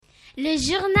Le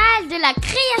journal de la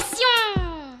création.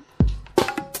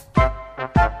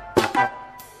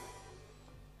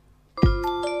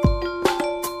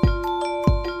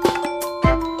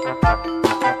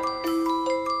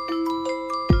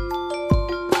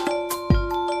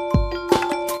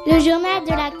 Le journal de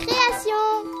la création.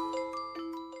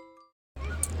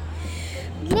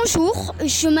 Bonjour,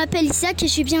 je m'appelle Isaac et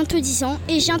j'ai bientôt 10 ans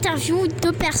et j'interviewe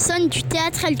 2 personnes du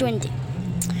théâtre El Duende.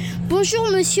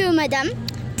 Bonjour monsieur et madame,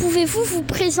 pouvez-vous vous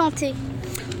présenter ?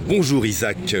 Bonjour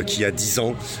Isaac qui a 10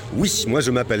 ans. Oui, moi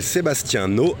je m'appelle Sebastien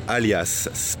Naud, alias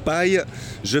Spy.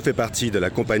 Je fais partie de la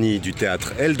compagnie du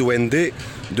théâtre El Duende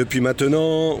depuis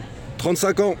maintenant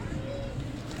 35 ans.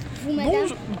 Vous, madame ?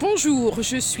 Bonjour,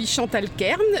 je suis Chantal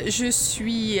Kern, je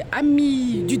suis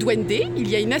amie du Duende. Il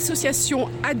y a une association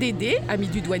ADD, Amis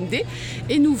du Duende,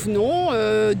 et nous venons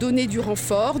donner du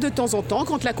renfort de temps en temps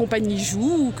quand la compagnie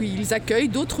joue ou qu'ils accueillent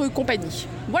d'autres compagnies.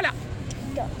 Voilà.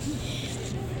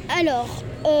 Alors,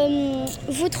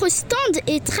 votre stand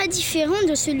est très différent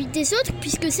de celui des autres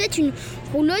puisque c'est une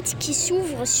roulotte qui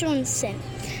s'ouvre sur une scène.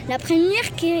 La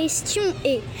première question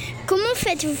est, comment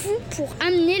faites-vous pour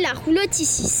amener la roulotte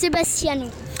ici, Sébastien Naud ?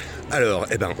 Alors,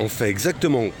 on fait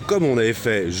exactement comme on avait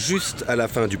fait juste à la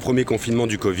fin du premier confinement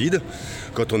du Covid,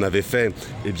 quand on avait fait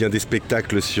des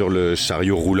spectacles sur le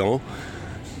chariot roulant.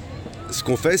 Ce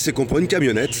qu'on fait, c'est qu'on prend une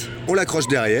camionnette, on l'accroche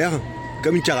derrière,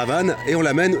 comme une caravane, et on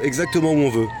l'amène exactement où on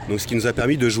veut. Donc, ce qui nous a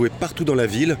permis de jouer partout dans la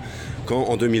ville, quand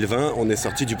en 2020, on est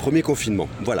sorti du premier confinement.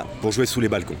 Voilà, pour jouer sous les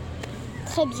balcons.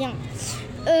 Très bien.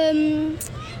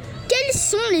 Quelles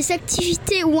sont les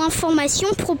activités ou informations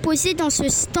proposées dans ce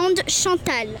stand,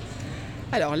 Chantal ?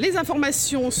 Alors, les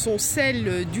informations sont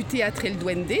celles du théâtre El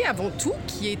Duende, avant tout,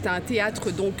 qui est un théâtre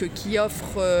qui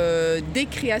offre des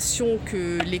créations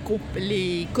que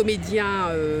les comédiens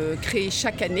créent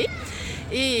chaque année.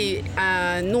 Et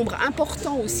un nombre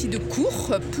important aussi de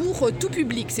cours pour tout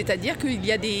public, c'est-à-dire qu'il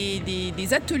y a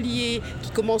des ateliers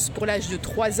qui commencent pour l'âge de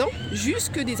 3 ans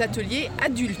jusque des ateliers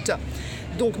adultes.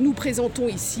 Donc nous présentons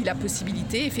ici la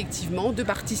possibilité effectivement de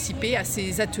participer à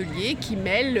ces ateliers qui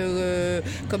mêlent,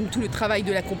 comme tout le travail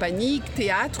de la compagnie,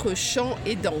 théâtre, chant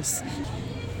et danse.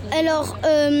 Alors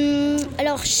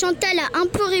Chantal a un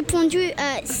peu répondu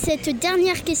à cette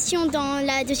dernière question dans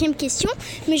la deuxième question,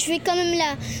 mais je vais quand même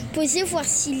la poser, voir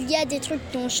s'il y a des trucs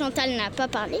dont Chantal n'a pas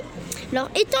parlé. Alors,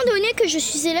 étant donné que je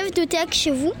suis élève de théâtre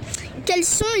chez vous, quels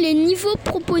sont les niveaux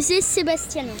proposés,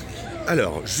 Sébastien ?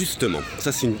 Alors, justement,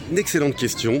 ça c'est une excellente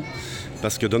question,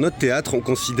 parce que dans notre théâtre, on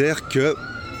considère que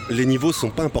les niveaux ne sont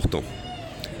pas importants.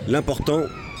 L'important,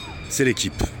 c'est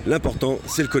l'équipe. L'important,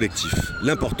 c'est le collectif.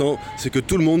 L'important, c'est que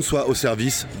tout le monde soit au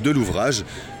service de l'ouvrage.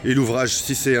 Et l'ouvrage,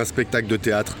 si c'est un spectacle de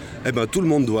théâtre, tout le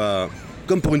monde doit,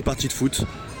 comme pour une partie de foot,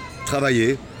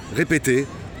 travailler, répéter,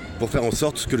 pour faire en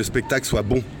sorte que le spectacle soit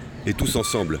bon, et tous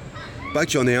ensemble. Pas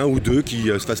qu'il y en ait un ou deux qui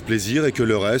se fassent plaisir et que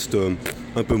le reste,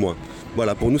 un peu moins.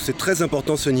 Voilà, pour nous, c'est très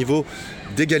important ce niveau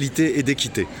d'égalité et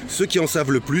d'équité. Ceux qui en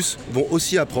savent le plus vont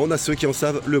aussi apprendre à ceux qui en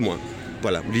savent le moins.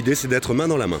 Voilà, l'idée, c'est d'être main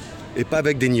dans la main. Et pas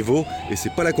avec des niveaux, et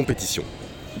c'est pas la compétition.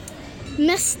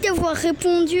 Merci d'avoir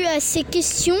répondu à ces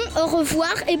questions. Au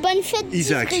revoir et bonne fête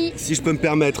Isaac, Ivry. Si je peux me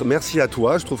permettre, merci à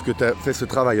toi. Je trouve que tu as fait ce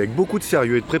travail avec beaucoup de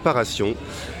sérieux et de préparation.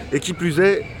 Et qui plus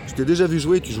est, je t'ai déjà vu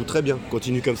jouer et tu joues très bien.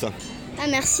 Continue comme ça. Ah,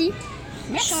 merci.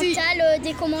 Merci. Chantal,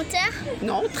 des commentaires ?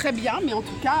 Non, très bien, mais en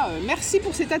tout cas, merci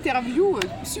pour cette interview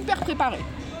super préparée.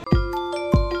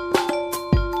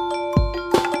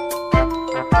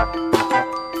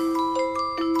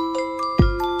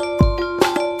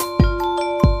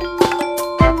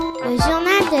 Le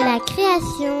journal de la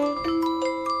création.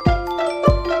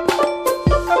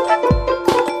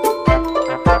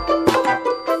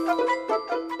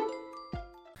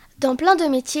 Dans plein de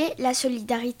métiers, la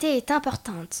solidarité est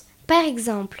importante. Par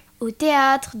exemple, au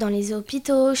théâtre, dans les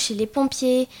hôpitaux, chez les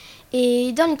pompiers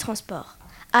et dans les transports.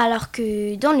 Alors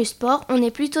que dans le sport, on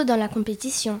est plutôt dans la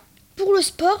compétition. Pour le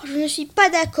sport, je ne suis pas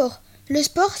d'accord. Le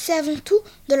sport, c'est avant tout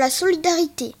de la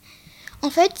solidarité. En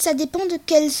fait, ça dépend de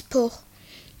quel sport.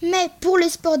 Mais pour les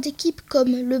sports d'équipe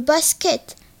comme le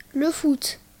basket, le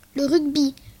foot, le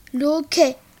rugby, le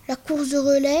hockey, la course de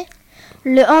relais...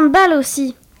 Le handball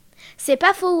aussi. C'est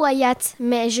pas faux, Wyatt,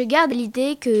 mais je garde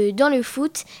l'idée que dans le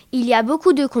foot, il y a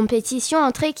beaucoup de compétition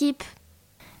entre équipes.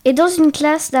 Et dans une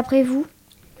classe, d'après vous ?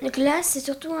 La classe, c'est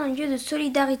surtout un lieu de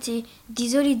solidarité,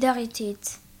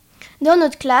 d'Solidarität. Dans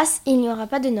notre classe, il n'y aura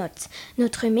pas de notes.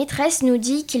 Notre maîtresse nous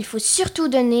dit qu'il faut surtout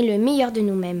donner le meilleur de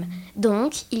nous-mêmes.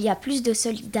 Donc, il y a plus de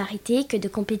solidarité que de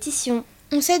compétition.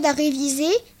 On s'aide à réviser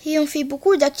et on fait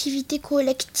beaucoup d'activités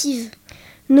collectives.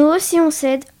 Nous aussi on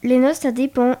s'aide. Les notes, ça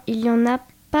dépend. Il y en a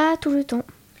pas tout le temps.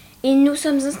 Et nous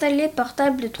sommes installés par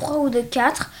table de 3 ou de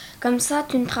 4. Comme ça,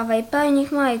 tu ne travailles pas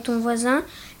uniquement avec ton voisin,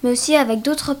 mais aussi avec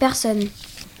d'autres personnes.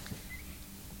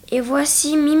 Et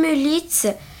voici Mimelitz,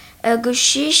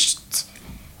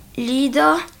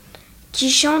 Geschichtslieder, qui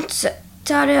chante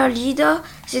Talerlieder.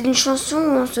 C'est une chanson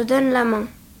où on se donne la main.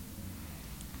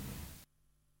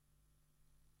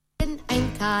 Ein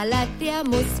Taler, der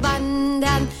muss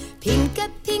wandern. Pinke,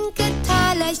 pinke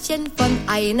Talerchen von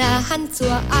einer Hand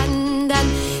zur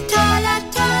anderen. Taler,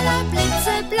 Taler,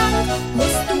 blitzeblank,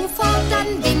 musst du fort,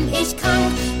 dann bin ich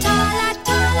krank. Taler,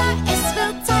 Taler, es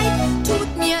wird Zeit,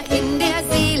 tut mir in der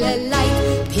Seele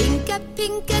leid. Pinke,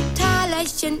 pinke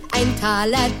Talerchen, ein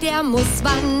Taler, der muss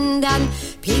wandern.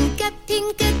 Pinke,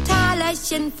 pinke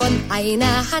Talerchen von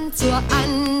einer Hand zur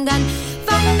anderen.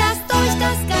 Wanderst durch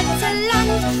das ganze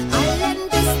Land, allen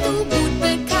bist du gut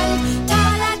bekannt.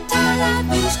 Taler, Taler,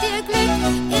 wünsch dir Glück,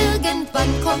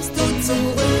 irgendwann kommst du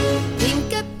zurück.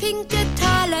 Pinke, pinke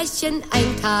Talerchen, ein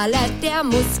Taler, der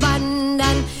muss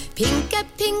wandern. Pinke,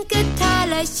 pinke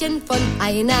Talerchen von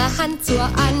einer Hand zur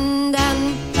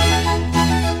anderen.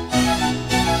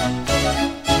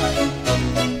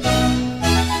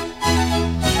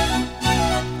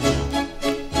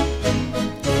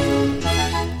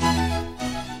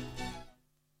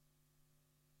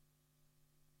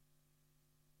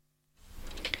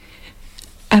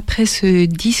 Après ce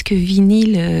disque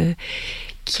vinyle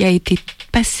qui a été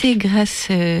passé grâce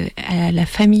à la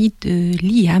famille de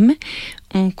Liam,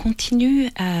 on continue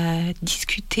à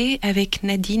discuter avec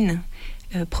Nadine,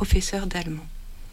 professeure d'allemand.